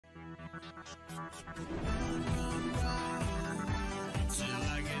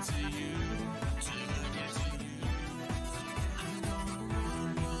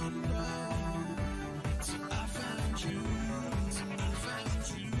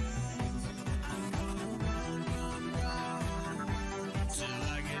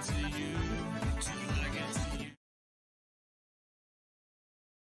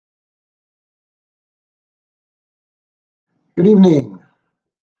Good evening.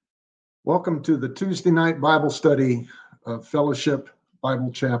 Welcome to the Tuesday night Bible study of Fellowship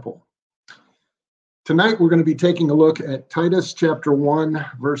Bible Chapel. Tonight we're going to be taking a look at Titus chapter 1,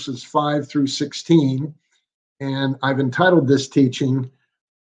 verses 5 through 16, and I've entitled this teaching,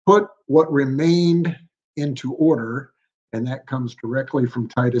 Put What Remained into Order, and that comes directly from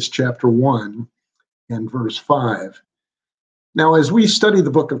Titus chapter 1 and verse 5. Now, as we study the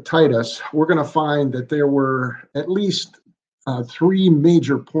book of Titus, we're going to find that there were at least three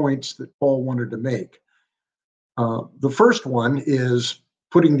major points that Paul wanted to make. The first one is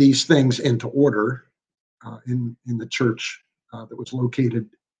putting these things into order in the church that was located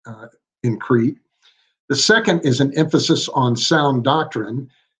in Crete. The second is an emphasis on sound doctrine,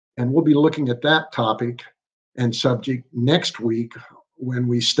 and we'll be looking at that topic and subject next week when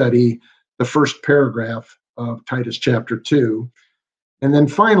we study the first paragraph of Titus chapter 2. And then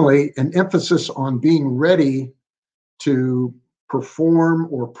finally, an emphasis on being ready to perform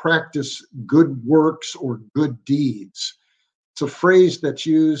or practice good works or good deeds. It's a phrase that's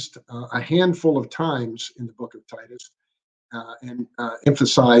used a handful of times in the book of Titus and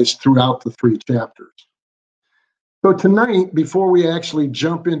emphasized throughout the three chapters. So tonight, before we actually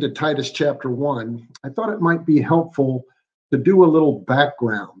jump into Titus chapter 1, I thought it might be helpful to do a little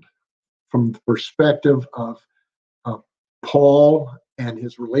background from the perspective of Paul and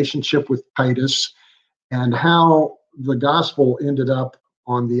his relationship with Titus and how the gospel ended up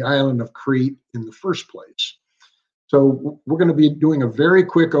on the island of Crete in the first place. So we're going to be doing a very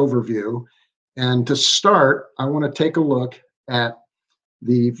quick overview. And to start, I want to take a look at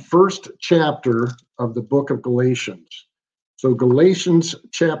the first chapter of the book of Galatians. So Galatians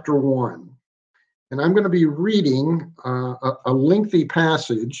chapter 1. And I'm going to be reading a lengthy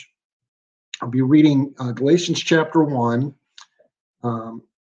passage. I'll be reading Galatians chapter 1,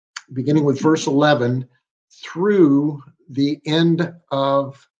 beginning with verse 11, through the end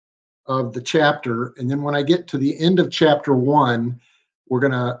of the chapter. And then when I get to the end of chapter 1, we're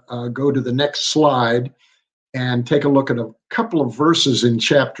going to go to the next slide and take a look at a couple of verses in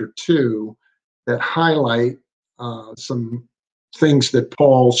chapter 2 that highlight some things that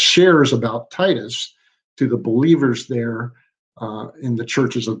Paul shares about Titus to the believers there in the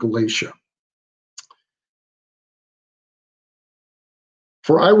churches of Galatia.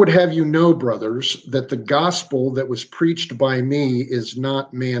 For I would have you know, brothers, that the gospel that was preached by me is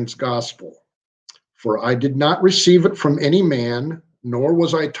not man's gospel. For I did not receive it from any man, nor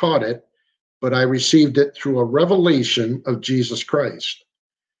was I taught it, but I received it through a revelation of Jesus Christ.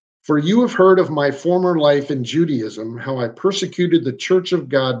 For you have heard of my former life in Judaism, how I persecuted the church of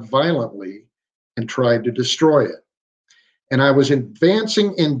God violently and tried to destroy it. And I was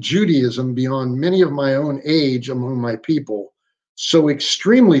advancing in Judaism beyond many of my own age among my people. So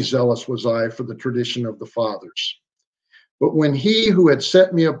extremely zealous was I for the tradition of the fathers. But when he who had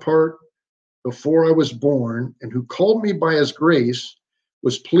set me apart before I was born and who called me by his grace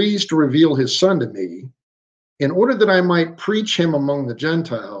was pleased to reveal his Son to me, in order that I might preach him among the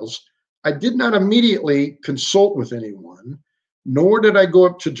Gentiles, I did not immediately consult with anyone, nor did I go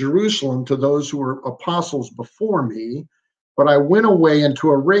up to Jerusalem to those who were apostles before me, but I went away into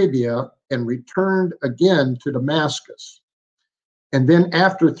Arabia and returned again to Damascus. And then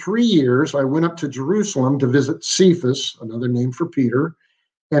after 3 years, I went up to Jerusalem to visit Cephas, another name for Peter,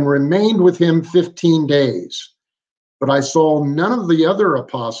 and remained with him 15 days. But I saw none of the other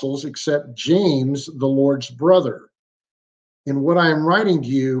apostles except James, the Lord's brother. In what I am writing to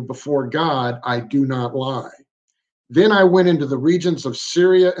you before God, I do not lie. Then I went into the regions of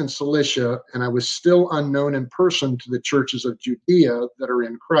Syria and Cilicia, and I was still unknown in person to the churches of Judea that are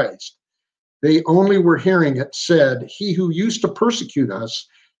in Christ. They only were hearing it said, he who used to persecute us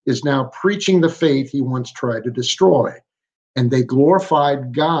is now preaching the faith he once tried to destroy. And they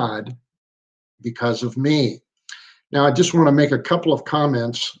glorified God because of me. Now, I just want to make a couple of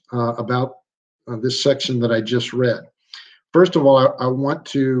comments about this section that I just read. First of all, I want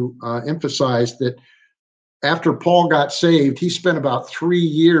to emphasize that after Paul got saved, he spent about 3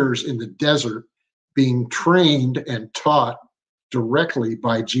 years in the desert being trained and taught directly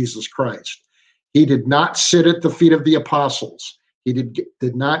by Jesus Christ. He did not sit at the feet of the apostles. He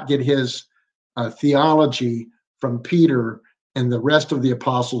did not get his theology from Peter and the rest of the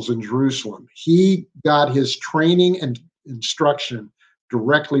apostles in Jerusalem. He got his training and instruction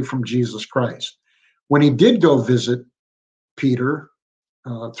directly from Jesus Christ. When he did go visit Peter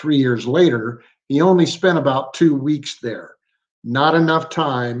 3 years later, he only spent about 2 weeks there, not enough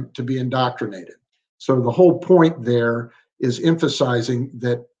time to be indoctrinated. So the whole point there is emphasizing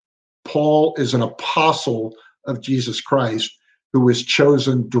that Paul is an apostle of Jesus Christ who was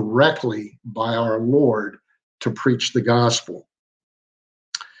chosen directly by our Lord to preach the gospel.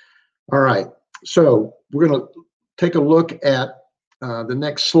 All right, so we're going to take a look at the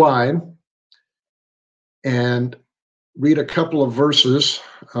next slide and read a couple of verses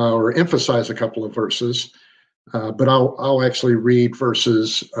or emphasize a couple of verses, but I'll actually read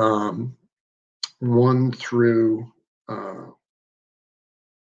verses 1 through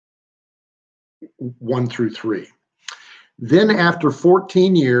 3. Then after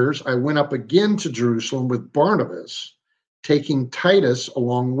 14 years, I went up again to Jerusalem with Barnabas, taking Titus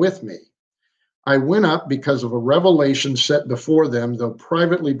along with me. I went up because of a revelation set before them, though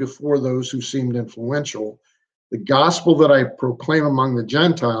privately before those who seemed influential, the gospel that I proclaim among the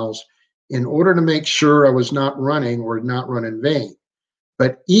Gentiles, in order to make sure I was not running or not run in vain.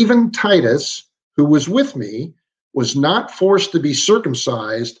 But even Titus, who was with me, was not forced to be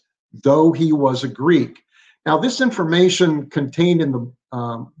circumcised, though he was a Greek. Now, this information contained in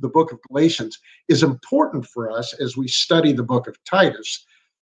the book of Galatians is important for us as we study the book of Titus,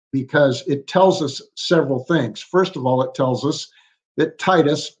 because it tells us several things. First of all, it tells us that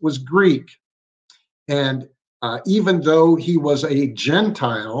Titus was Greek. And even though he was a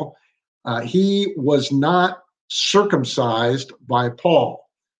Gentile, he was not circumcised by Paul.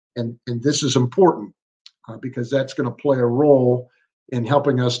 And this is important because that's going to play a role in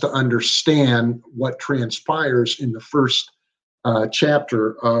helping us to understand what transpires in the first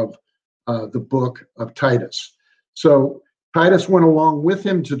chapter of the book of Titus. So Titus went along with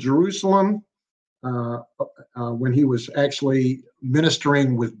him to Jerusalem when he was actually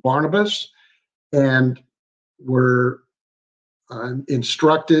ministering with Barnabas, and were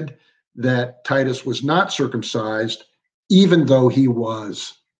instructed that Titus was not circumcised, even though he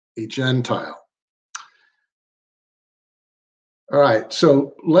was a Gentile. All right,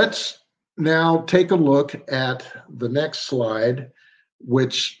 so let's now take a look at the next slide,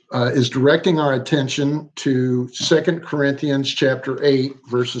 which is directing our attention to 2 Corinthians chapter 8,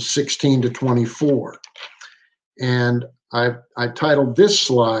 verses 16 to 24. And I titled this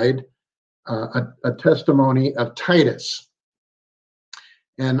slide, a testimony of Titus.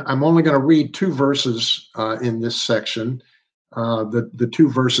 And I'm only going to read 2 verses in this section, the 2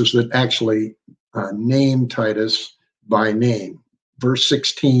 verses that actually name Titus by name, verse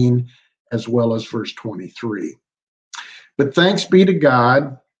 16 as well as verse 23. But thanks be to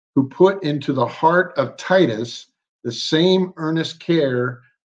God, who put into the heart of Titus the same earnest care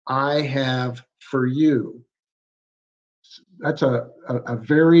I have for you. That's a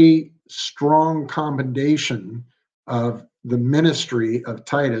very strong commendation of the ministry of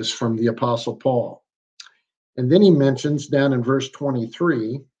Titus from the Apostle Paul. And then he mentions down in verse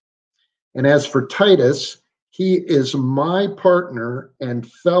 23, and as for Titus, he is my partner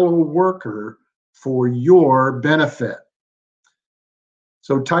and fellow worker for your benefit.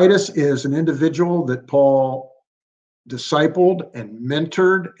 So Titus is an individual that Paul discipled and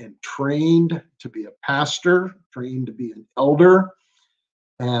mentored and trained to be a pastor, trained to be an elder.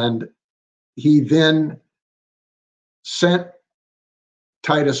 And he then sent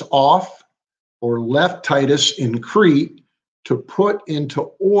Titus off, or left Titus in Crete to put into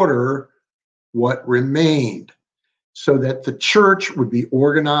order what remained, so that the church would be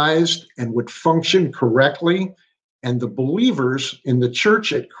organized and would function correctly, and the believers in the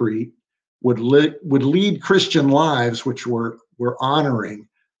church at Crete would lead Christian lives which were honoring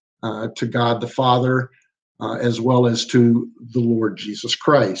to God the Father as well as to the Lord Jesus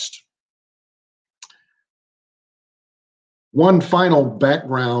Christ. One final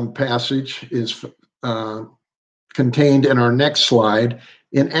background passage is contained in our next slide.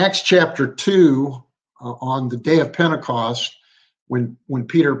 In Acts chapter 2, on the day of Pentecost, when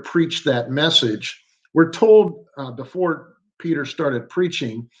Peter preached that message, we're told before Peter started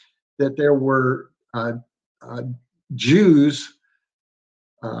preaching that there were Jews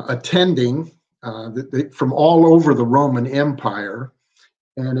attending from all over the Roman Empire,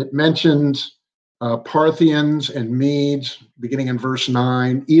 and it mentions Parthians and Medes, beginning in verse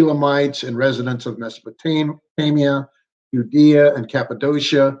 9, Elamites and residents of Mesopotamia, Judea and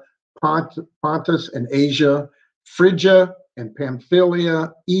Cappadocia, Pontus and Asia, Phrygia and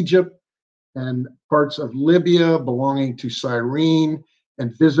Pamphylia, Egypt, and parts of Libya belonging to Cyrene,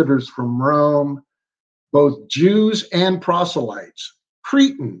 and visitors from Rome, both Jews and proselytes,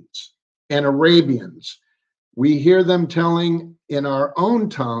 Cretans and Arabians. We hear them telling in our own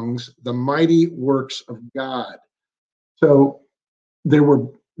tongues the mighty works of God. So there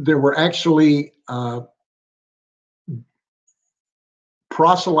were actually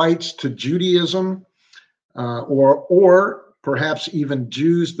proselytes to Judaism, or perhaps even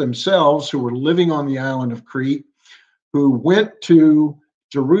Jews themselves who were living on the island of Crete, who went to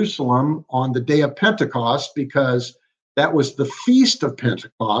Jerusalem on the day of Pentecost, because that was the feast of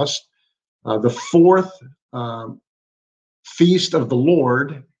Pentecost, the fourth feast of the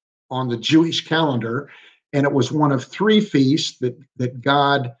Lord on the Jewish calendar. And it was one of three feasts that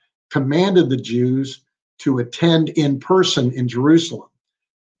God commanded the Jews to attend in person in Jerusalem.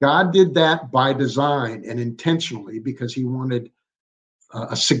 God did that by design and intentionally, because he wanted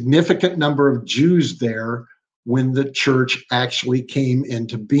a significant number of Jews there when the church actually came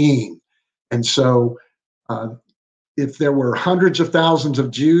into being. And so if there were hundreds of thousands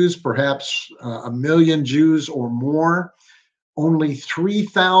of Jews, perhaps 1 million Jews or more, only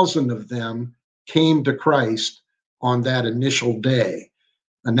 3,000 of them came to Christ on that initial day.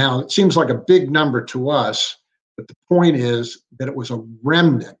 And now it seems like a big number to us, but the point is that it was a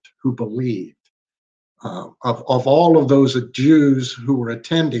remnant who believed. Of all of those Jews who were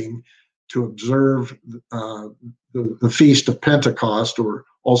attending to observe the Feast of Pentecost, or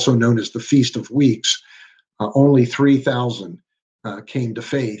also known as the Feast of Weeks, only 3,000 came to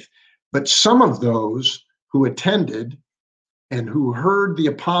faith. But some of those who attended and who heard the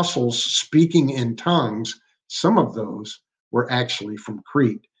apostles speaking in tongues, some of those were actually from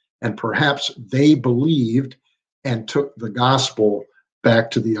Crete. And perhaps they believed and took the gospel back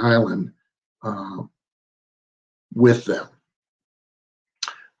to the island with them.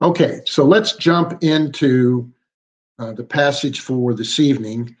 Okay, so let's jump into the passage for this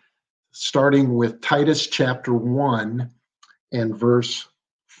evening, starting with Titus chapter 1 and verse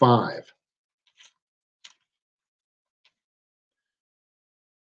 5.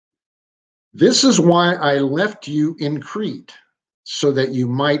 This is why I left you in Crete, so that you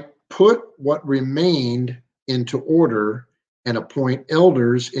might put what remained into order and appoint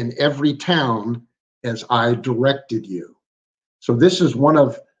elders in every town as I directed you. So this is one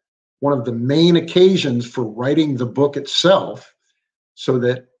of the main occasions for writing the book itself, so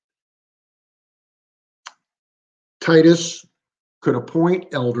that Titus could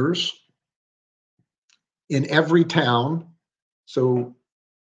appoint elders in every town. So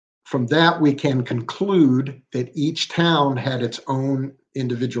from that, we can conclude that each town had its own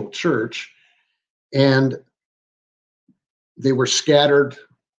individual church, and they were scattered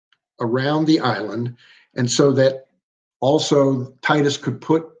around the island. And so that also Titus could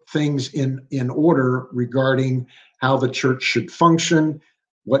put things in order regarding how the church should function,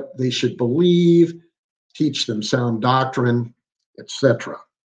 what they should believe, teach them sound doctrine, etc.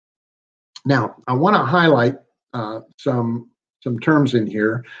 Now, I want to highlight some terms in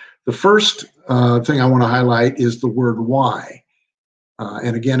here. The first thing I want to highlight is the word why.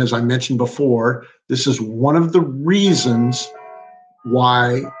 And again, as I mentioned before, this is one of the reasons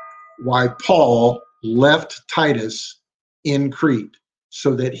why Paul left Titus in Crete,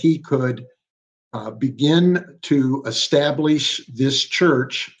 so that he could begin to establish this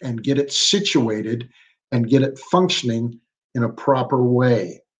church and get it situated and get it functioning in a proper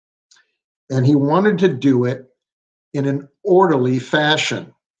way. And he wanted to do it in an orderly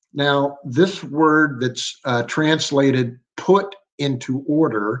fashion. Now, this word that's translated put into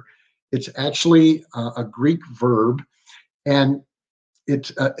order, it's actually a Greek verb, and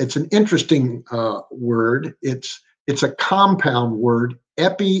it's an interesting word. It's a compound word,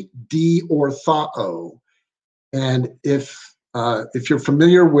 epidiorthao. And if you're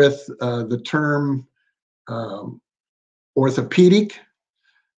familiar with the term orthopedic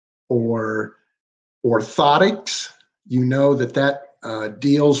or orthotics, you know that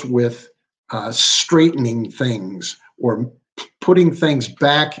deals with straightening things or putting things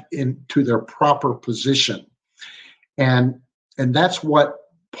back into their proper position. And that's what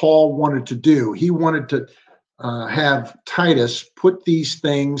Paul wanted to do. He wanted to have Titus put these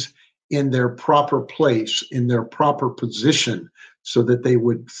things in their proper place, in their proper position, so that they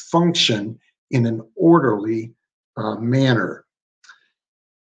would function in an orderly manner.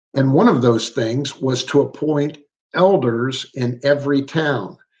 And one of those things was to appoint elders in every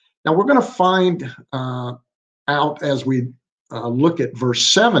town. Now, we're going to find out as we look at verse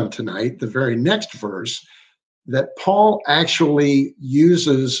 7 tonight, the very next verse, that Paul actually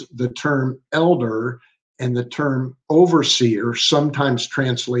uses the term elder and the term overseer, sometimes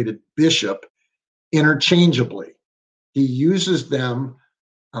translated bishop, interchangeably. He uses them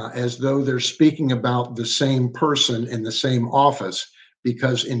as though they're speaking about the same person in the same office,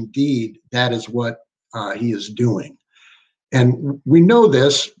 because indeed that is what he is doing. And we know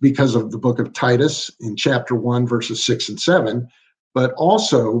this because of the book of Titus in chapter 1, verses 6 and 7, but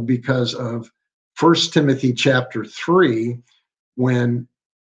also because of 1 Timothy chapter 3, when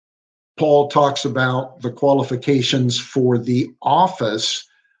Paul talks about the qualifications for the office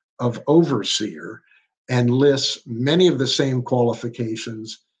of overseer and lists many of the same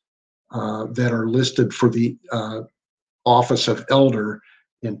qualifications that are listed for the office of elder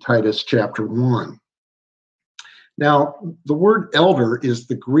in Titus chapter 1. Now, the word elder is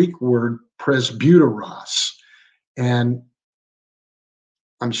the Greek word presbyteros, and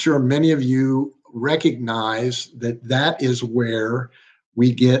I'm sure many of you recognize that that is where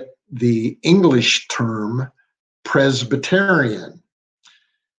we get the English term Presbyterian.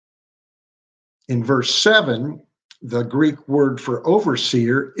 In verse 7, the Greek word for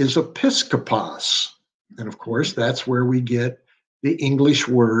overseer is episkopos. And of course, that's where we get the English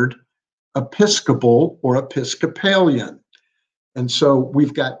word Episcopal or Episcopalian. And so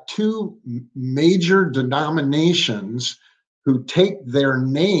we've got two major denominations who take their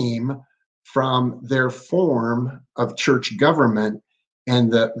name from their form of church government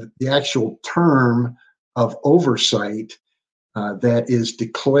and the actual term of oversight that is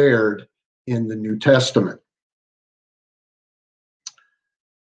declared in the New Testament.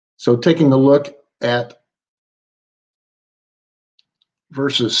 So taking a look at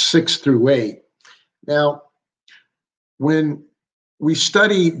verses 6 through 8. Now, when we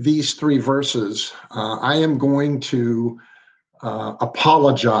study these three verses, I am going to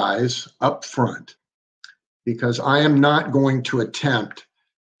apologize up front, because I am not going to attempt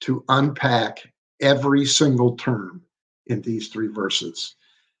to unpack every single term in these three verses.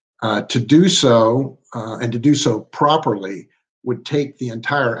 To do so, and to do so properly, would take the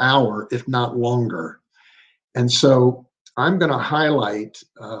entire hour, if not longer. And so I'm going to highlight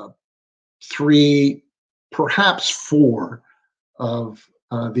three, perhaps four, of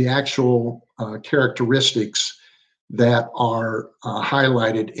the actual characteristics that are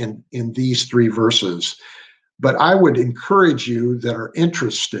highlighted in these three verses. But I would encourage you that are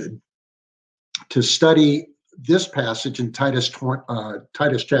interested to study this passage in Titus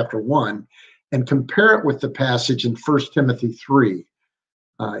chapter 1 and compare it with the passage in 1 Timothy 3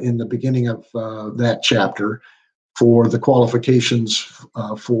 in the beginning of that chapter for the qualifications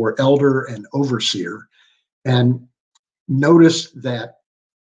for elder and overseer. And notice that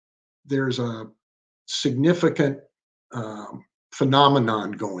there's a significant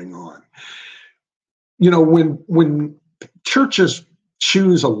phenomenon going on. You know, when churches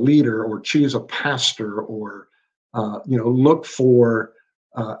choose a leader or choose a pastor or look for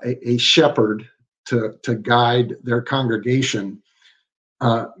a shepherd to guide their congregation,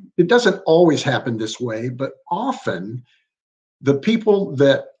 it doesn't always happen this way, but often the people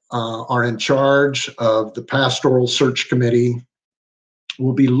that are in charge of the pastoral search committee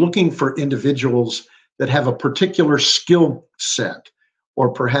will be looking for individuals that have a particular skill set or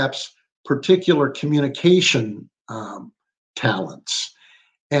perhaps particular communication talents.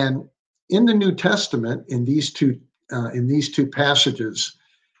 And in the New Testament, in these two passages,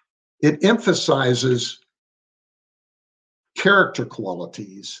 it emphasizes character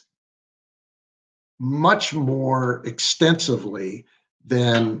qualities much more extensively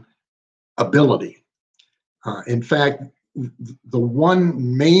than ability. In fact, the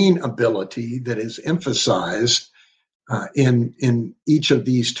one main ability that is emphasized in each of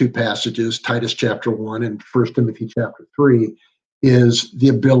these two passages, Titus chapter 1 and 1 Timothy chapter 3, is the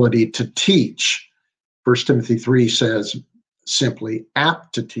ability to teach. 1 Timothy 3 says simply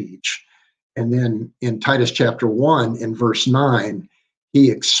apt to teach. And then in Titus chapter 1 in verse 9, he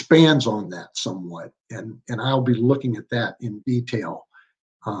expands on that somewhat. And I'll be looking at that in detail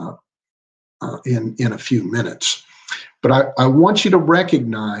in a few minutes. But I want you to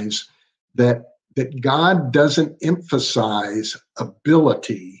recognize that God doesn't emphasize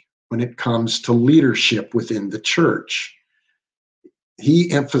ability when it comes to leadership within the church.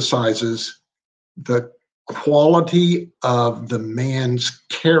 He emphasizes the quality of the man's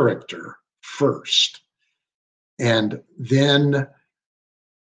character first, and then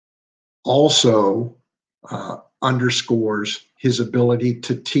also underscores his ability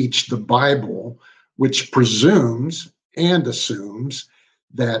to teach the Bible, which presumes and assumes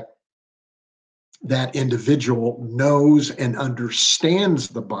that that individual knows and understands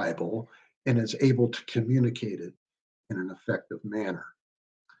the Bible and is able to communicate it in an effective manner.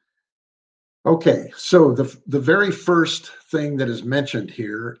 Okay, so the very first thing that is mentioned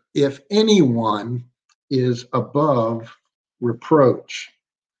here, if anyone is above reproach.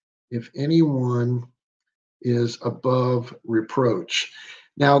 if anyone is above reproach.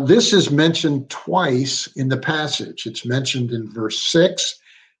 Now, this is mentioned twice in the passage. It's mentioned in verse 6,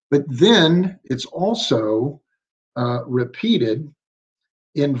 but then it's also repeated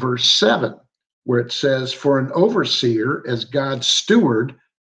in verse 7, where it says, "For an overseer, as God's steward,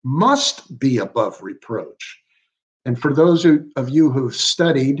 must be above reproach." And for those of you who've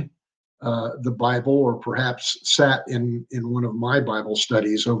studied the Bible, or perhaps sat in one of my Bible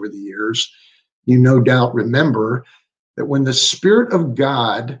studies over the years, you no doubt remember that when the Spirit of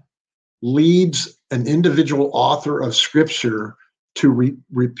God leads an individual author of Scripture to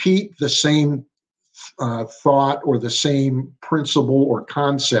repeat the same thought or the same principle or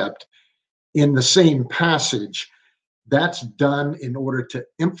concept in the same passage, that's done in order to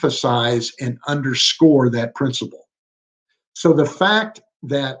emphasize and underscore that principle. So the fact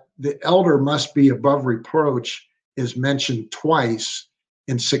that the elder must be above reproach is mentioned twice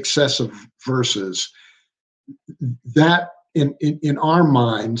in successive verses. That in our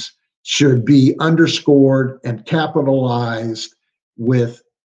minds should be underscored and capitalized with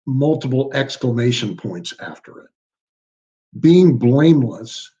multiple exclamation points after it. Being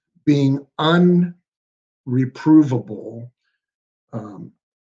blameless, being unreprovable,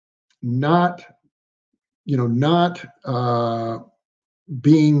 not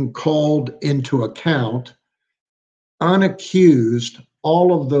being called into account, unaccused,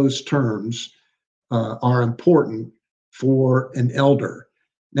 all of those terms are important for an elder.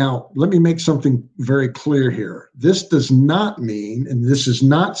 Now, let me make something very clear here. This does not mean, and this is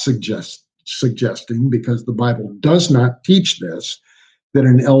not suggesting, because the Bible does not teach this, that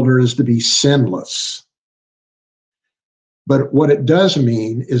an elder is to be sinless. But what it does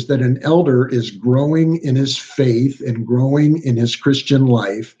mean is that an elder is growing in his faith and growing in his Christian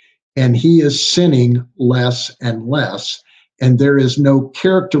life, and he is sinning less and less, and there is no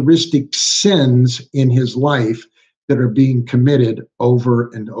characteristic sins in his life that are being committed over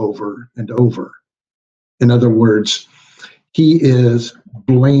and over and over. In other words, he is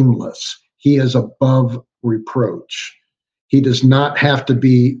blameless. He is above reproach. He does not have to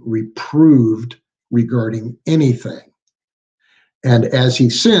be reproved regarding anything. And as he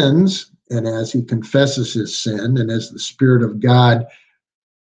sins, and as he confesses his sin, and as the Spirit of God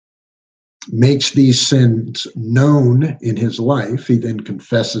makes these sins known in his life, he then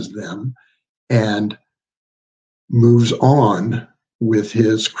confesses them and moves on with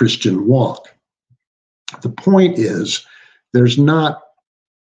his Christian walk. The point is, there's not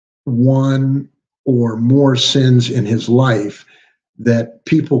one or more sins in his life that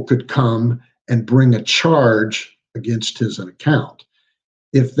people could come and bring a charge against his account.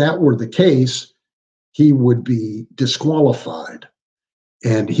 If that were the case, he would be disqualified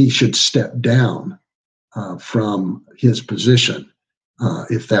and he should step down from his position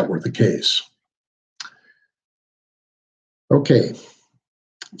if that were the case. Okay,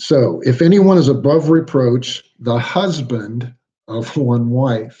 so if anyone is above reproach, the husband of one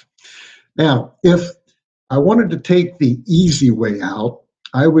wife. Now, if I wanted to take the easy way out,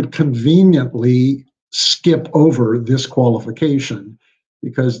 I would conveniently skip over this qualification,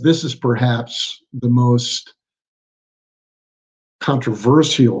 because this is perhaps the most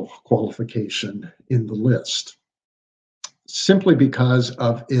controversial qualification in the list, simply because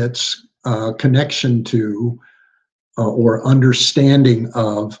of its connection to or understanding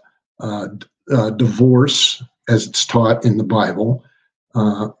of divorce as it's taught in the Bible,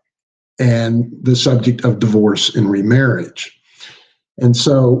 and the subject of divorce and remarriage. And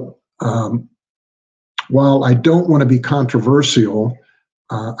so, while I don't want to be controversial,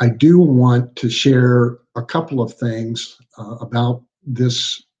 I do want to share a couple of things about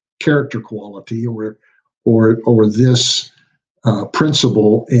this character quality or this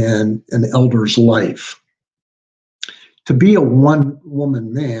principle in an elder's life. To be a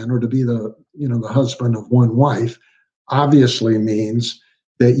one-woman man, or to be the husband of one wife, obviously means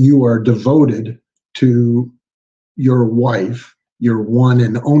that you are devoted to your wife, your one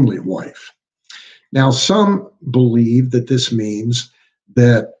and only wife. Now, some believe that this means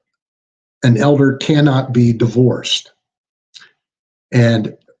that an elder cannot be divorced.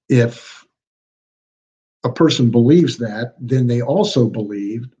 And if a person believes that, then they also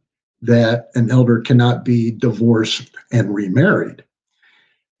believe that an elder cannot be divorced and remarried.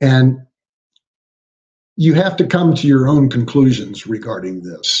 And you have to come to your own conclusions regarding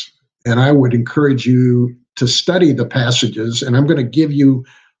this. And I would encourage you to study the passages, and I'm going to give you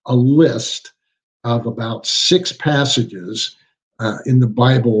a list of about 6 passages in the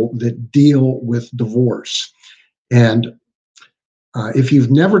Bible that deal with divorce. And if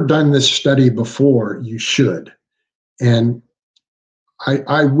you've never done this study before, you should. And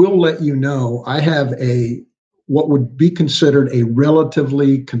I will let you know I have what would be considered a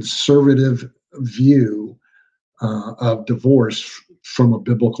relatively conservative view of divorce from a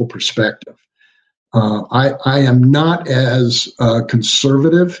biblical perspective. I am not as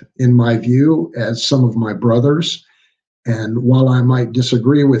conservative in my view as some of my brothers. And while I might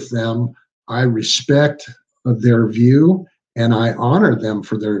disagree with them, I respect their view and I honor them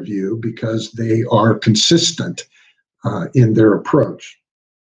for their view because they are consistent in their approach.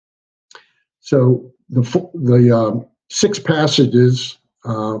 So the 6 passages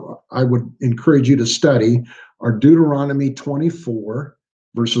I would encourage you to study are Deuteronomy 24,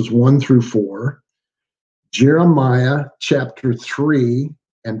 verses 1 through 4, Jeremiah chapter 3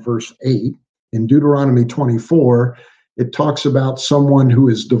 and verse 8. In Deuteronomy 24, it talks about someone who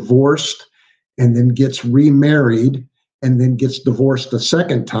is divorced and then gets remarried and then gets divorced a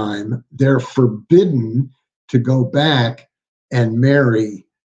second time. They're forbidden to go back and marry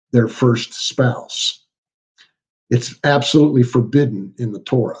their first spouse. It's absolutely forbidden in the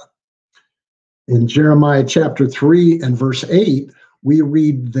Torah. In Jeremiah chapter 3 and verse 8, we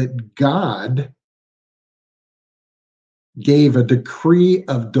read that God gave a decree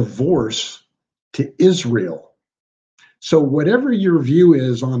of divorce to Israel. So whatever your view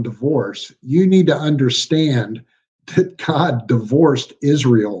is on divorce, you need to understand that God divorced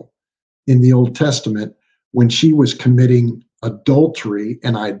Israel in the Old Testament when she was committing adultery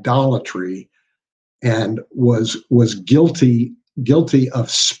and idolatry and was guilty of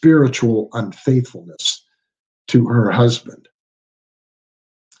spiritual unfaithfulness to her husband.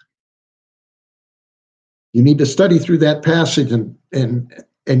 You need to study through that passage and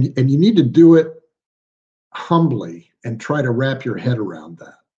you need to do it humbly and try to wrap your head around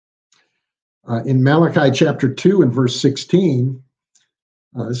that. In Malachi chapter 2 and verse 16,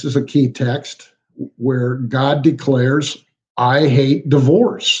 this is a key text where God declares, I hate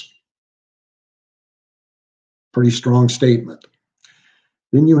divorce. Pretty strong statement.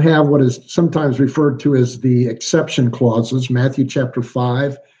 Then you have what is sometimes referred to as the exception clauses, Matthew chapter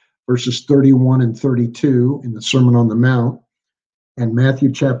 5, verses 31 and 32 in the Sermon on the Mount, and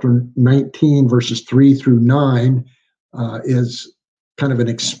Matthew chapter 19, verses 3 through 9 is kind of an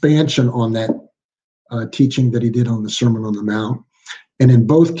expansion on that teaching that he did on the Sermon on the Mount. And in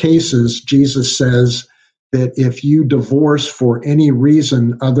both cases, Jesus says that if you divorce for any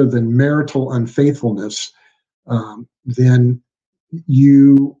reason other than marital unfaithfulness, then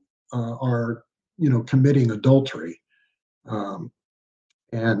you are, committing adultery.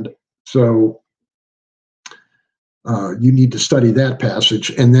 And so you need to study that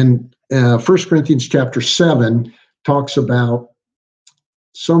passage. And then 1 Corinthians chapter 7 talks about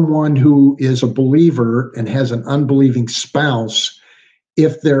someone who is a believer and has an unbelieving spouse.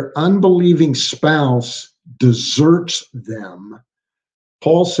 If their unbelieving spouse deserts them,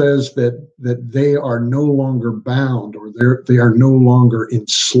 Paul says that they are no longer bound or they are no longer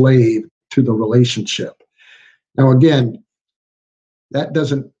enslaved to the relationship. Now, again, that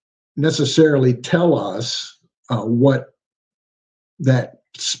doesn't necessarily tell us what that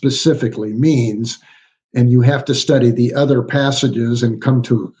specifically means, and you have to study the other passages and come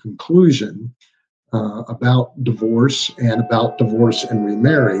to a conclusion about divorce and about divorce and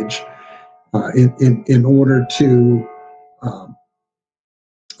remarriage in order to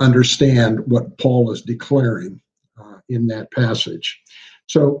understand what Paul is declaring in that passage.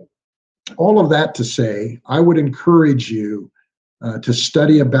 So all of that to say, I would encourage you to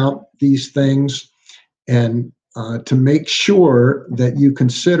study about these things and to make sure that you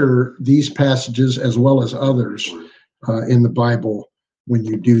consider these passages as well as others in the Bible when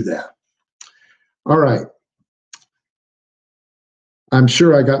you do that. All right. I'm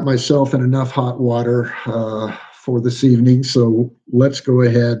sure I got myself in enough hot water for this evening, so let's go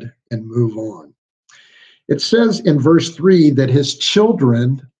ahead and move on. It says in verse 3 that his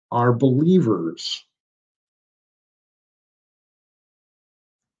children are believers.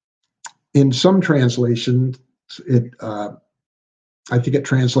 In some translations, I think it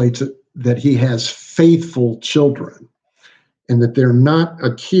translates it that he has faithful children and that they're not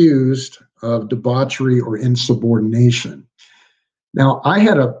accused of debauchery or insubordination. Now, I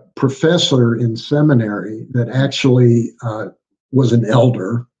had a professor in seminary that actually was an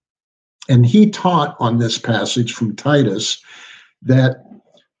elder, and he taught on this passage from Titus that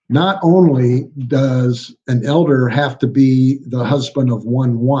not only does an elder have to be the husband of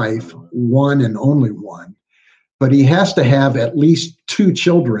one wife, one and only one, but he has to have at least 2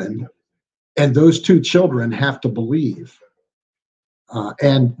 children, and those 2 children have to believe.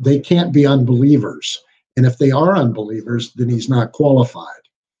 And they can't be unbelievers. And if they are unbelievers, then he's not qualified.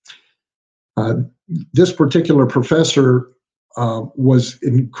 This particular professor was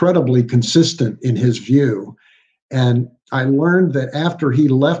incredibly consistent in his view. And I learned that after he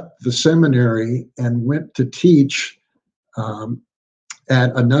left the seminary and went to teach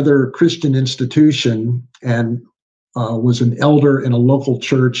at another Christian institution and was an elder in a local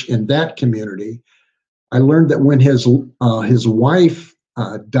church in that community, I learned that when his wife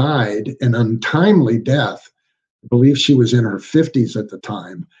died an untimely death, I believe she was in her 50s at the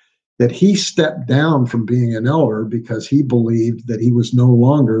time, that he stepped down from being an elder because he believed that he was no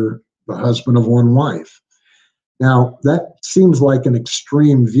longer the husband of one wife. Now, that seems like an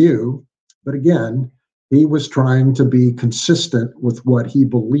extreme view, but again, he was trying to be consistent with what he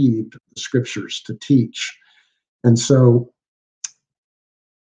believed the scriptures to teach. And so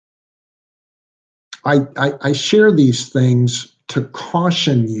I share these things to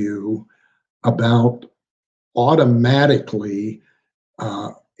caution you about automatically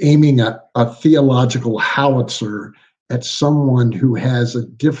aiming a theological howitzer at someone who has a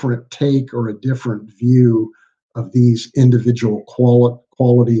different take or a different view of these individual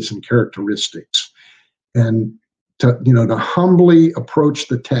qualities and characteristics, and to humbly approach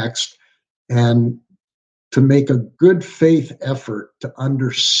the text and to make a good faith effort to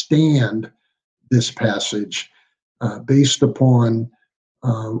understand this passage based upon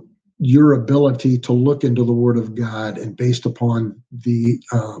your ability to look into the Word of God and based upon the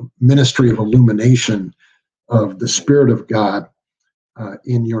ministry of illumination of the Spirit of God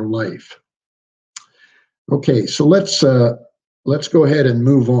in your life. Okay, so let's go ahead and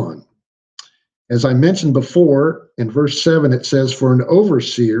move on. As I mentioned before, in verse 7, it says, "For an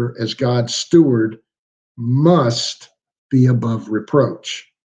overseer, as God's steward, must be above reproach.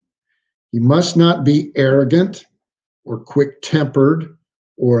 He must not be arrogant or quick-tempered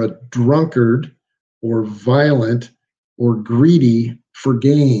or a drunkard or violent or greedy for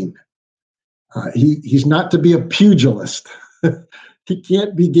gain." He's not to be a pugilist. He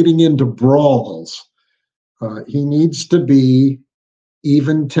can't be getting into brawls. He needs to be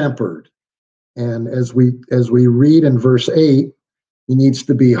even-tempered. And as we read in verse 8, he needs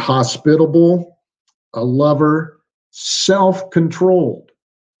to be hospitable, a lover, self-controlled.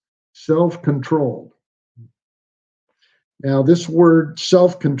 Self-controlled. Now, this word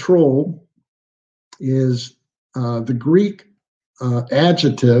self-control is the Greek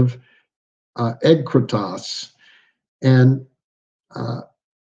adjective egkratos, and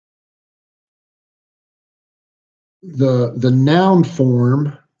the noun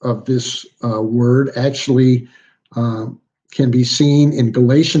form of this word actually can be seen in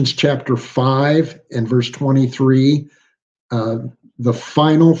Galatians chapter 5 and verse 23, the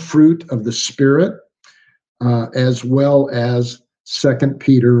final fruit of the Spirit, as well as 2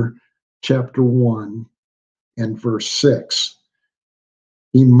 Peter chapter 1 and verse 6.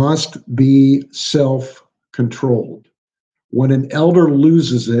 He must be self-controlled. When an elder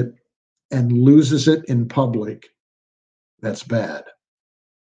loses it and loses it in public, that's bad.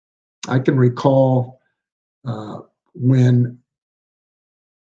 I can recall when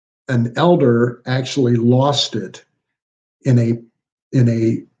an elder actually lost it in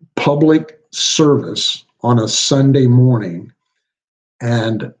a public service on a Sunday morning,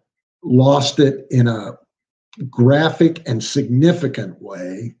 and lost it in a graphic and significant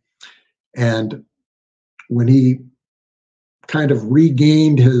way. And when he kind of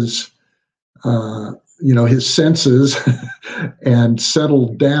regained his senses and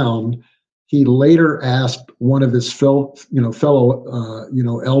settled down, he later asked one of his fellow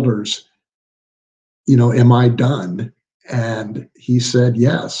elders, "Am I done?" And he said,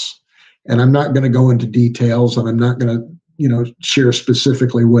 "Yes." And I'm not going to go into details, and I'm not going to, share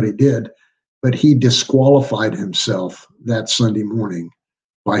specifically what he did, but he disqualified himself that Sunday morning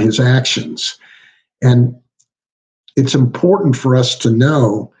by his actions. And it's important for us to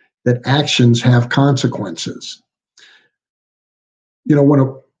know that actions have consequences.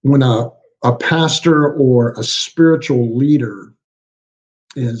 When a pastor or a spiritual leader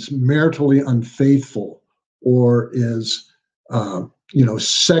is maritally unfaithful or is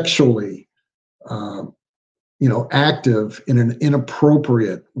sexually active in an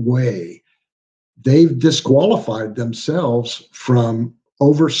inappropriate way, they've disqualified themselves from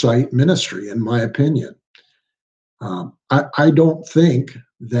oversight ministry, in my opinion. I don't think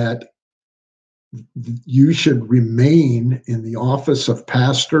that you should remain in the office of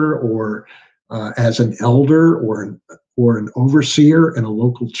pastor or as an elder or an overseer in a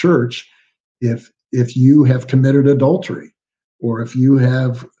local church if you have committed adultery, or if you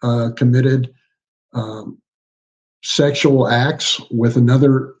have committed sexual acts with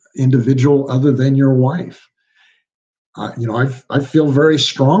another individual other than your wife. I feel very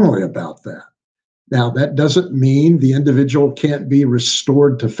strongly about that. Now, that doesn't mean the individual can't be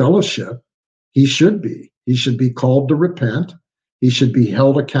restored to fellowship. He should be. He should be called to repent. He should be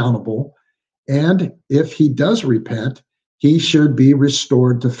held accountable. And if he does repent, he should be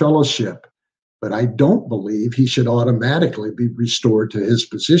restored to fellowship. But I don't believe he should automatically be restored to his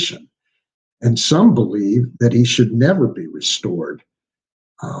position. And some believe that he should never be restored,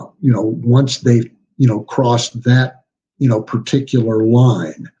 once they've, crossed that, particular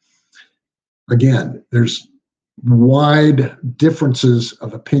line. Again, there's wide differences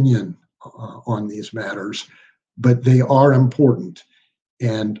of opinion on these matters, but they are important,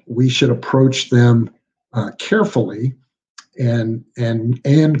 and we should approach them carefully and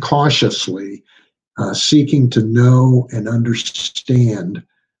cautiously, seeking to know and understand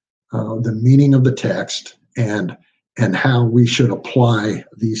the meaning of the text and how we should apply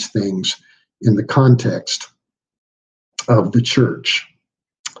these things in the context of the church.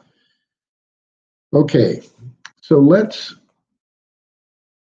 Okay, so let's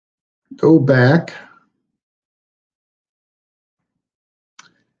go back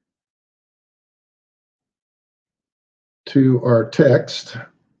to our text,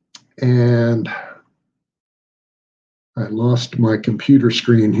 and I lost my computer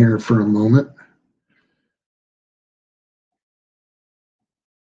screen here for a moment.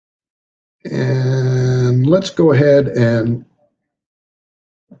 And let's go ahead and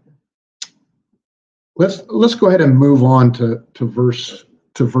let's go ahead and move on to verse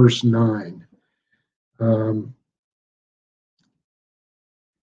 9.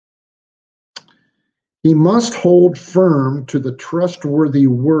 He must hold firm to the trustworthy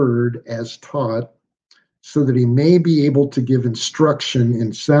word as taught, so that he may be able to give instruction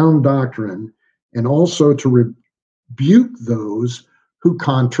in sound doctrine, and also to rebuke those who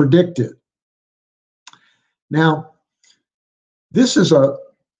contradict it. Now, this is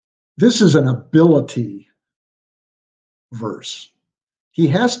an ability verse. He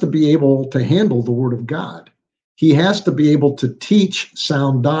has to be able to handle the word of God. He has to be able to teach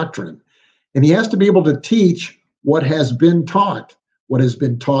sound doctrine. And he has to be able to teach what has been taught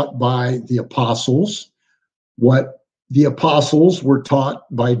by the apostles, what the apostles were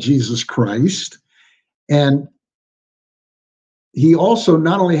taught by Jesus Christ. And he also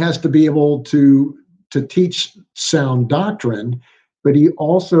not only has to be able to teach sound doctrine, but he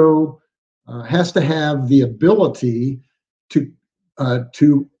also has to have the ability to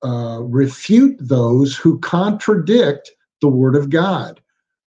refute those who contradict the word of God,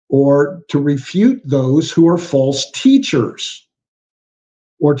 or to refute those who are false teachers,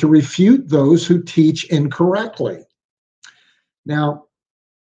 or to refute those who teach incorrectly. Now,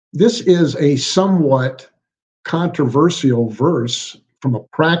 this is a somewhat controversial verse from a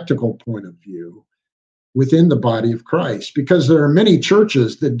practical point of view within the body of Christ, because there are many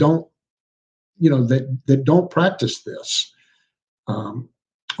churches that don't, that don't practice this on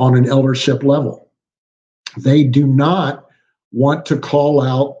an eldership level. They do not want to call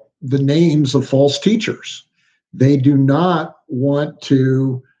out the names of false teachers. They do not want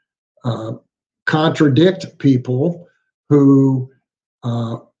to contradict people who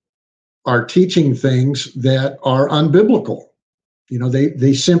are teaching things that are unbiblical.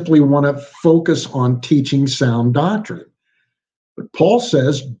 They simply want to focus on teaching sound doctrine. But Paul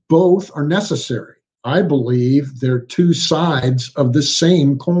says both are necessary. I believe they're two sides of the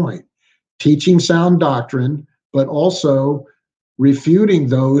same coin: teaching sound doctrine, but also refuting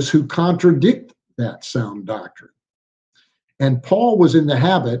those who contradict that sound doctrine. And Paul was in the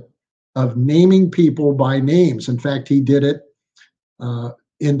habit of naming people by names. In fact, he did it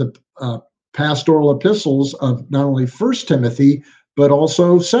in the pastoral epistles of not only 1 Timothy, but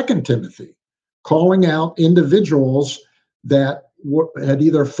also 2 Timothy, calling out individuals that had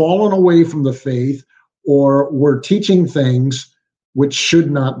either fallen away from the faith or were teaching things which should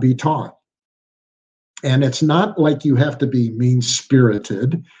not be taught. And it's not like you have to be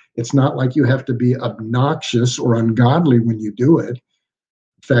mean-spirited. It's not like you have to be obnoxious or ungodly when you do it.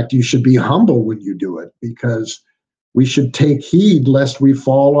 In fact, you should be humble when you do it, because we should take heed lest we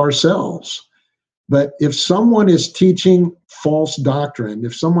fall ourselves. But if someone is teaching false doctrine,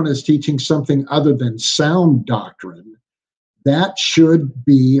 if someone is teaching something other than sound doctrine, that should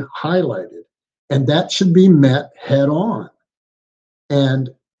be highlighted, and that should be met head on. And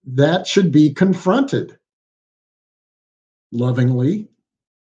that should be confronted lovingly,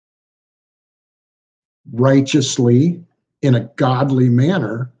 righteously, in a godly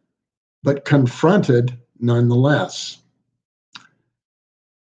manner, but confronted nonetheless.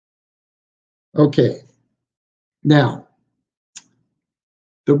 Okay, now,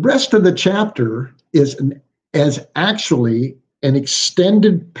 the rest of the chapter is actually an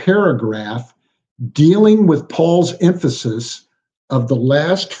extended paragraph dealing with Paul's emphasis of the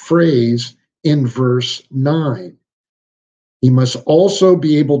last phrase in verse 9. He must also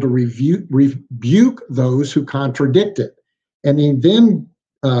be able to rebuke those who contradict it. And he then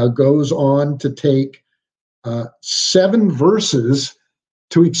goes on to take 7 verses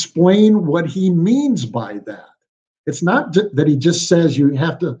to explain what he means by that. It's not that he just says you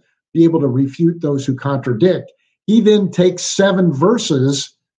have to be able to refute those who contradict. He then takes 7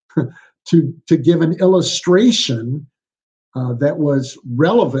 verses to give an illustration that was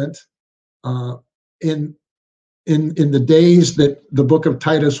relevant in the days that the book of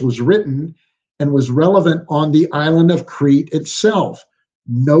Titus was written, and was relevant on the island of Crete itself.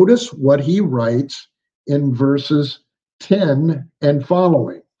 Notice what he writes in verses 10 and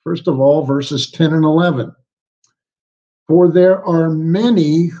following. First of all, verses 10 and 11. For there are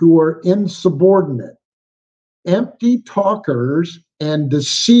many who are insubordinate, empty talkers and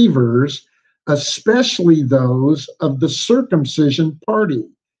deceivers, especially those of the circumcision party.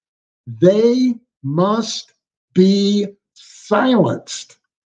 They must be silenced.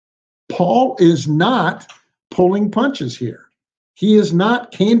 Paul is not pulling punches here. He is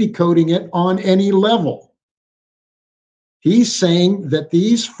not candy coating it on any level. He's saying that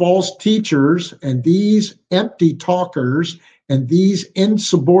these false teachers and these empty talkers and these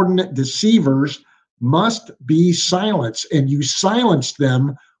insubordinate deceivers must be silenced, and you silence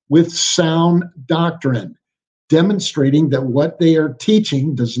them with sound doctrine, demonstrating that what they are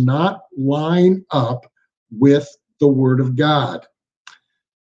teaching does not line up with the Word of God.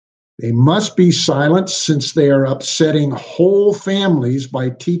 They must be silenced since they are upsetting whole families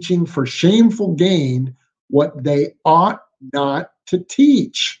by teaching for shameful gain what they ought not to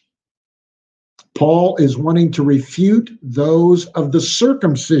teach. Paul is wanting to refute those of the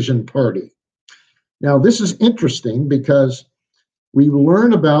circumcision party. Now, this is interesting because we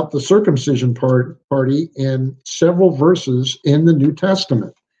learn about the circumcision party in several verses in the New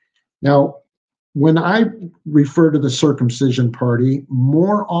Testament. Now, when I refer to the circumcision party,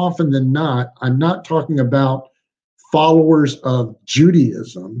 more often than not, I'm not talking about followers of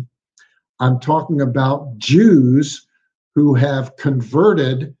Judaism. I'm talking about Jews who have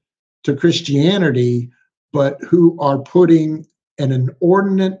converted to Christianity, but who are putting an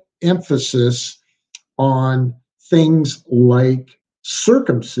inordinate emphasis on things like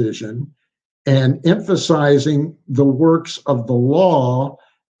circumcision and emphasizing the works of the law,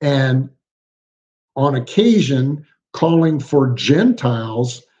 and on occasion calling for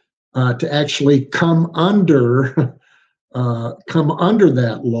Gentiles to actually come under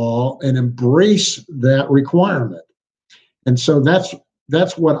that law and embrace that requirement. And so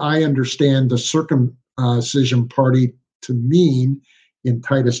that's what I understand the circumcision party to mean in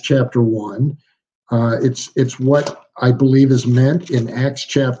Titus chapter 1. It's what I believe is meant in Acts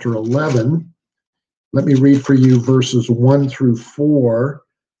chapter 11. Let me read for you verses 1 through 4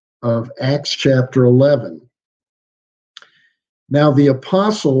 of Acts chapter 11. Now the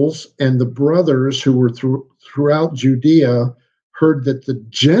apostles and the brothers who were throughout Judea heard that the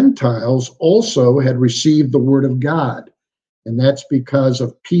Gentiles also had received the word of God. And that's because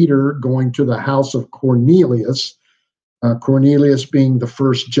of Peter going to the house of Cornelius, Cornelius being the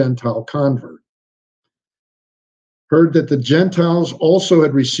first Gentile convert. Heard that the Gentiles also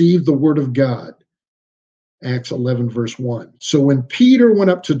had received the word of God. Acts 11, verse 1. So when Peter went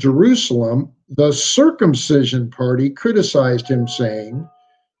up to Jerusalem, the circumcision party criticized him, saying,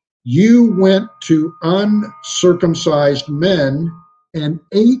 "You went to uncircumcised men and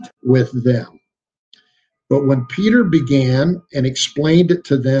ate with them." But when Peter began and explained it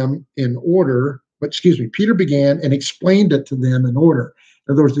to them in order, Peter began and explained it to them in order.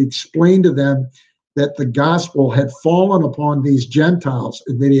 In other words, he explained to them that the gospel had fallen upon these Gentiles,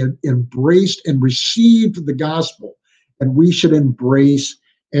 and they had embraced and received the gospel, and we should embrace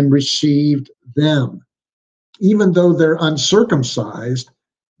and receive them. Even though they're uncircumcised,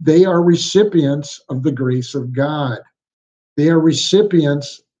 they are recipients of the grace of God. They are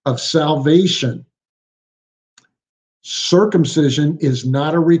recipients of salvation. Circumcision is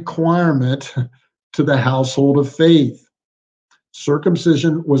not a requirement to the household of faith.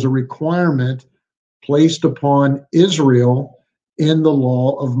 Circumcision was a requirement placed upon Israel in the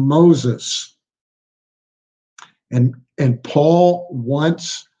law of Moses. And Paul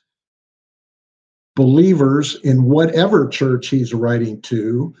wants believers in whatever church he's writing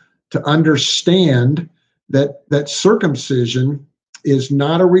to understand that circumcision is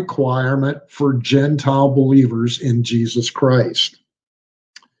not a requirement for Gentile believers in Jesus Christ.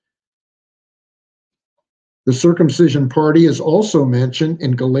 The circumcision party is also mentioned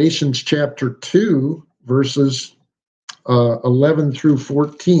in Galatians chapter 2, verses 11 through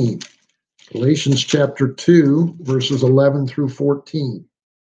 14. Galatians chapter 2, verses 11 through 14.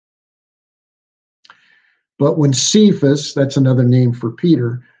 But when Cephas, that's another name for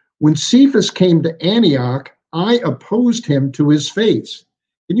Peter, when Cephas came to Antioch, I opposed him to his face.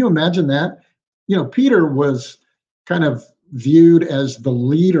 Can you imagine that? You know, Peter was kind of viewed as the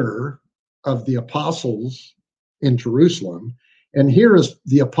leader of the apostles in Jerusalem. And here is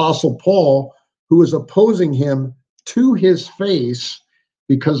the apostle Paul, who is opposing him to his face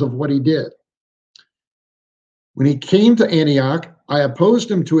because of what he did. When he came to Antioch, I opposed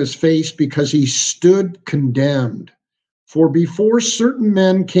him to his face because he stood condemned. For before certain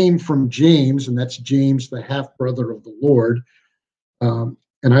men came from James, and that's James, the half-brother of the Lord,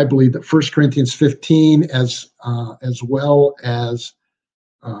 and I believe that 1 Corinthians 15, as well as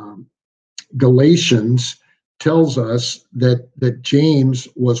Galatians, tells us that James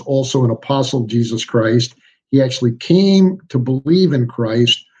was also an apostle of Jesus Christ. He actually came to believe in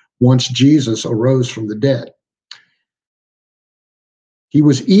Christ once Jesus arose from the dead. He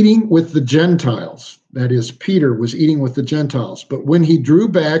was eating with the Gentiles. That is, Peter was eating with the Gentiles. But when he drew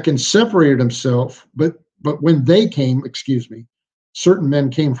back and separated himself, but when they came, certain men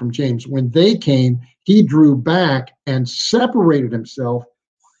came from James. When they came, he drew back and separated himself,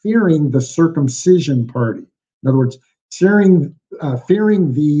 fearing the circumcision party. In other words, fearing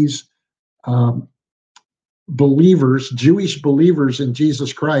these believers, Jewish believers in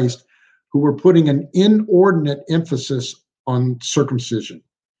Jesus Christ, who were putting an inordinate emphasis on circumcision,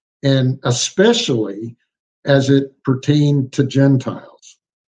 and especially as it pertained to Gentiles.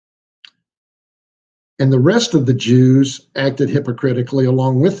 And the rest of the Jews acted hypocritically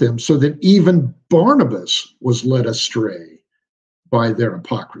along with him, so that even Barnabas was led astray by their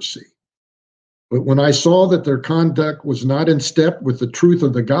hypocrisy. But when I saw that their conduct was not in step with the truth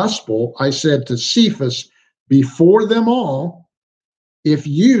of the gospel, I said to Cephas before them all, if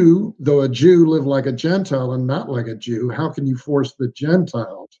you, though a Jew, live like a Gentile and not like a Jew, how can you force the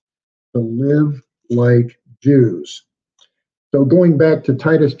Gentiles to live like Jews? So going back to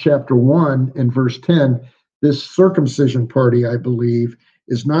Titus chapter 1 and verse 10, this circumcision party, I believe,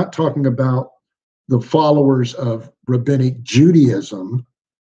 is not talking about the followers of rabbinic Judaism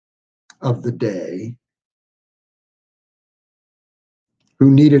of the day who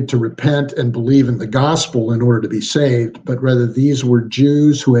needed to repent and believe in the gospel in order to be saved, but rather these were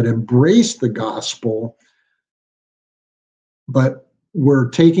Jews who had embraced the gospel, but were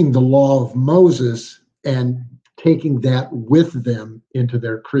taking the law of Moses and taking that with them into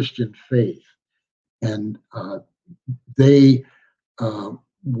their Christian faith. And they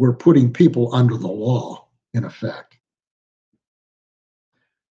were putting people under the law, in effect.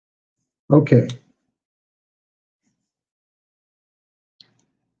 Okay.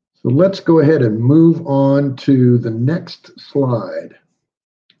 So let's go ahead and move on to the next slide.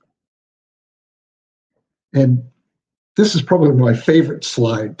 And this is probably my favorite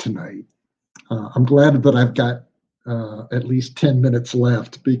slide tonight. I'm glad that I've got at least 10 minutes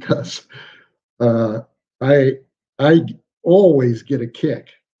left, because I always get a kick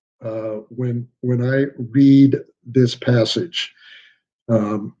when I read this passage.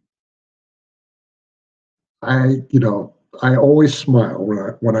 I always smile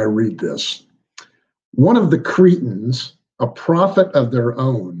when I read this. One of the Cretans, a prophet of their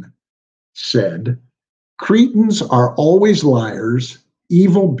own, said, Cretans are always liars,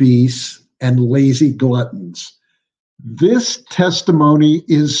 evil beasts, and lazy gluttons. This testimony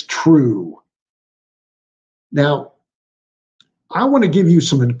is true. Now, I want to give you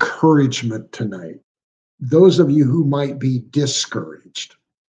some encouragement tonight, those of you who might be discouraged,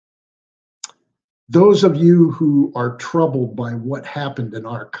 those of you who are troubled by what happened in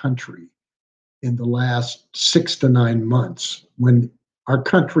our country in the last 6 to 9 months, when our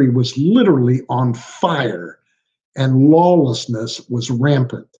country was literally on fire and lawlessness was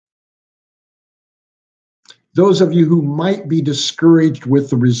rampant. Those of you who might be discouraged with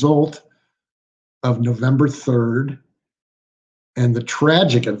the result of November 3rd and the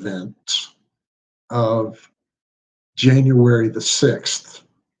tragic events of January the 6th,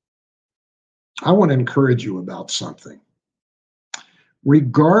 I want to encourage you about something.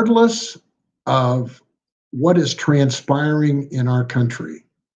 Regardless of what is transpiring in our country,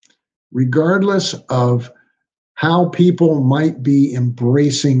 regardless of how people might be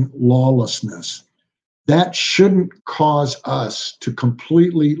embracing lawlessness, that shouldn't cause us to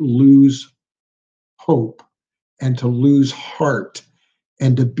completely lose hope and to lose heart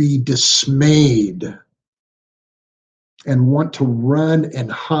and to be dismayed and want to run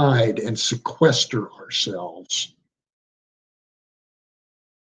and hide and sequester ourselves.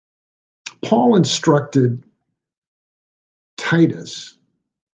 Paul instructed Titus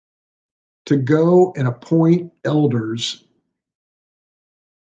to go and appoint elders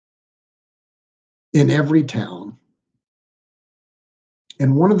in every town.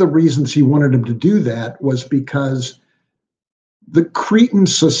 And one of the reasons he wanted him to do that was because the Cretan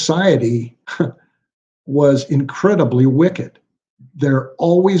society was incredibly wicked. They're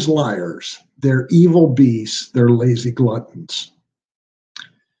always liars. They're evil beasts. They're lazy gluttons.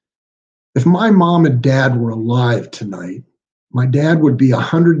 If my mom and dad were alive tonight, my dad would be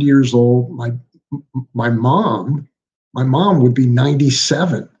 100 years old. My mom would be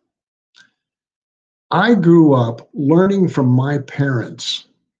 97. I grew up learning from my parents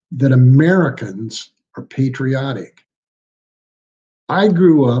that Americans are patriotic. I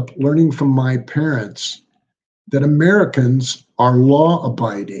grew up learning from my parents that Americans are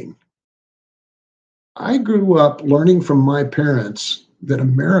law-abiding. I grew up learning from my parents that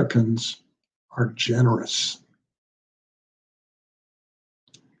Americans are generous.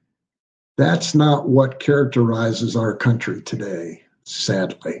 That's not what characterizes our country today,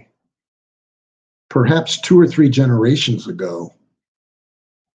 sadly. Perhaps 2 or 3 generations ago,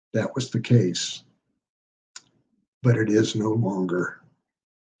 that was the case, but it is no longer.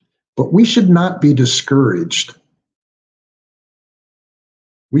 But we should not be discouraged.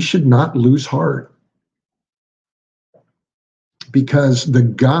 We should not lose heart, because the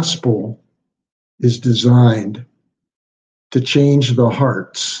gospel is designed to change the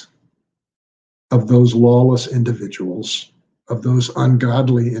hearts of those lawless individuals, of those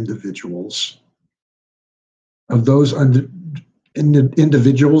ungodly individuals, of those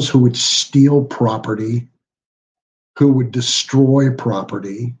individuals who would steal property, who would destroy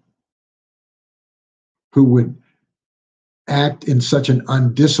property, who would act in such an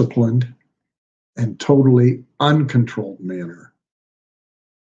undisciplined and totally uncontrolled manner.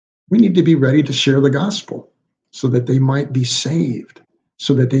 We need to be ready to share the gospel so that they might be saved,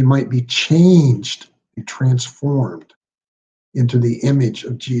 so that they might be changed and transformed into the image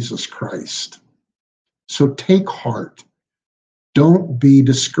of Jesus Christ. So take heart. Don't be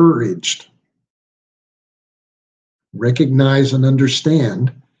discouraged. Recognize and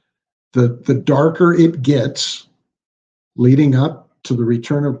understand that the darker it gets leading up to the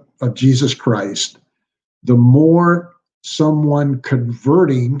return of Jesus Christ, the more someone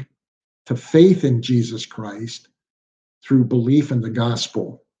converting to faith in Jesus Christ through belief in the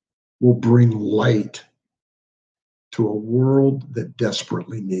gospel will bring light to a world that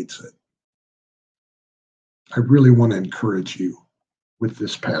desperately needs it. I really want to encourage you with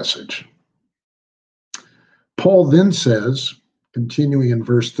this passage. Paul then says, continuing in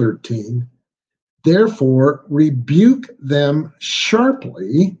verse 13, therefore rebuke them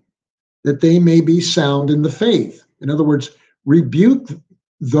sharply that they may be sound in the faith. In other words, rebuke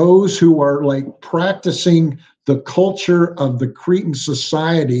those who are like practicing the culture of the Cretan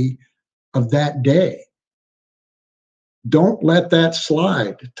society of that day. Don't let that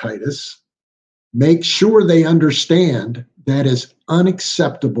slide, Titus. Make sure they understand that is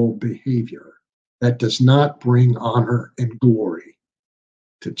unacceptable behavior. That does not bring honor and glory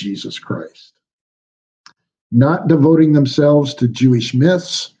to Jesus Christ. Not devoting themselves to Jewish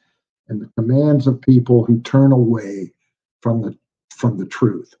myths and the commands of people who turn away from the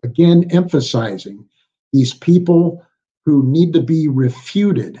truth. Again, emphasizing these people who need to be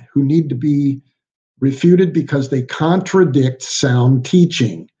refuted because they contradict sound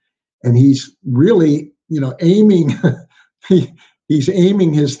teaching. And he's really, aiming, he's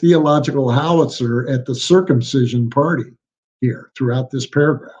aiming his theological howitzer at the circumcision party here throughout this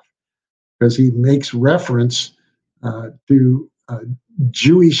paragraph, because he makes reference to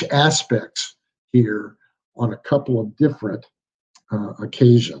Jewish aspects here on a couple of different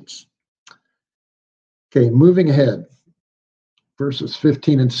occasions. Okay, moving ahead, verses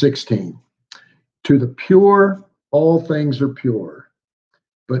 15 and 16. To the pure, all things are pure.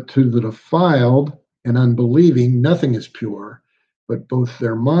 But to the defiled and unbelieving, nothing is pure, but both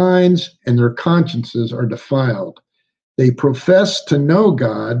their minds and their consciences are defiled. They profess to know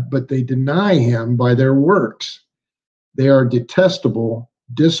God, but they deny him by their works. They are detestable,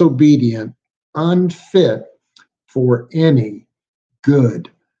 disobedient, unfit for any good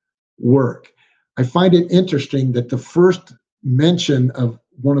work. I find it interesting that the first mention of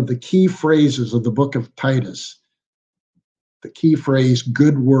one of the key phrases of the book of Titus, the key phrase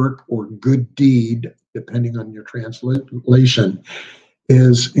good work or good deed, depending on your translation,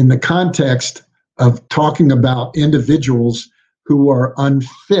 is in the context of talking about individuals who are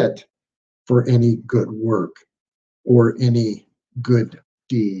unfit for any good work or any good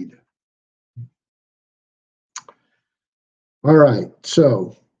deed. All right,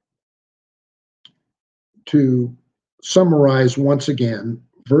 so to summarize once again,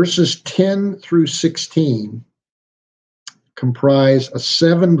 Verses 10 through 16 comprise a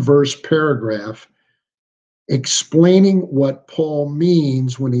 7-verse paragraph explaining what Paul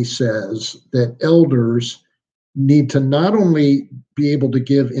means when he says that elders need to not only be able to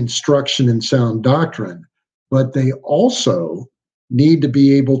give instruction in sound doctrine, but they also need to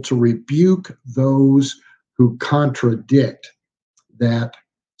be able to rebuke those who contradict that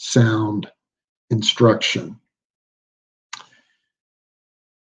sound instruction.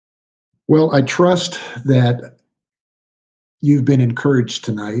 Well, I trust that you've been encouraged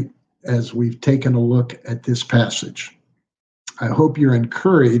tonight as we've taken a look at this passage. I hope you're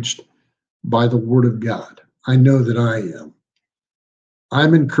encouraged by the Word of God. I know that I am.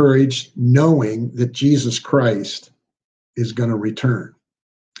 I'm encouraged knowing that Jesus Christ is going to return.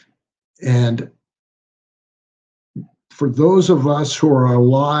 And for those of us who are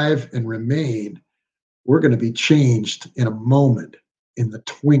alive and remain, we're going to be changed in a moment, in the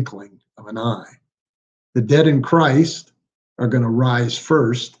twinkling of an eye. The dead in Christ are going to rise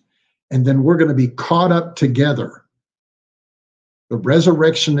first, and then we're going to be caught up together. The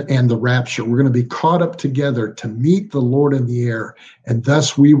resurrection and the rapture, we're going to be caught up together to meet the Lord in the air, and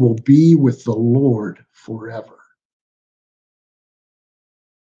thus we will be with the Lord forever.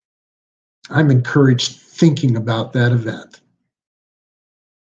 I'm encouraged thinking about that event,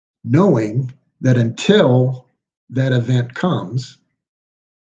 knowing that until that event comes,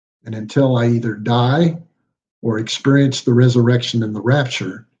 and until I either die or experience the resurrection and the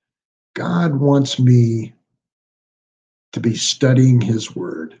rapture, God wants me to be studying his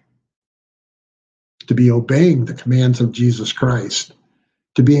word, to be obeying the commands of Jesus Christ,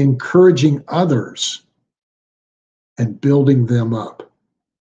 to be encouraging others and building them up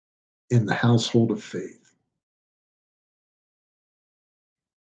in the household of faith,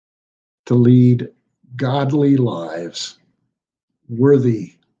 to lead godly lives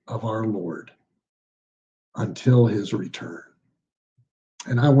worthy of our Lord until his return.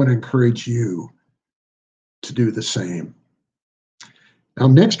 And I want to encourage you to do the same. Now,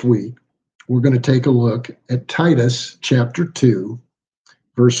 next week, we're going to take a look at Titus chapter 2,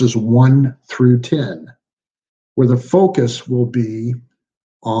 verses 1 through 10, where the focus will be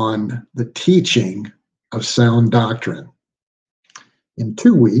on the teaching of sound doctrine. In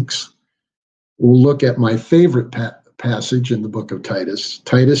 2 weeks, we'll look at my favorite passage in the book of Titus,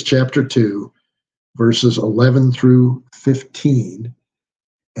 Titus chapter 2, verses 11 through 15.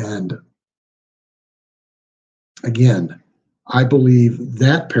 And again, I believe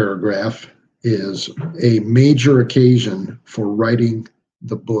that paragraph is a major occasion for writing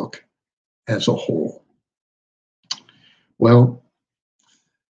the book as a whole. Well,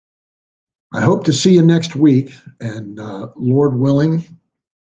 I hope to see you next week, and Lord willing,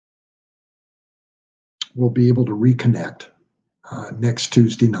 we'll be able to reconnect next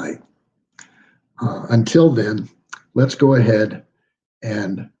Tuesday night. Until then, let's go ahead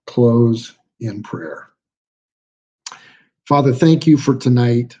and close in prayer. Father, thank you for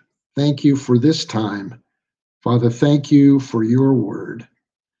tonight. Thank you for this time. Father, thank you for your word.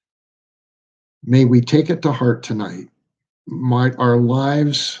 May we take it to heart tonight. Might our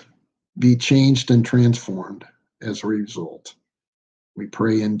lives be changed and transformed as a result. We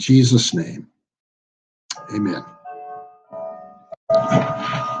pray in Jesus' name. Amen.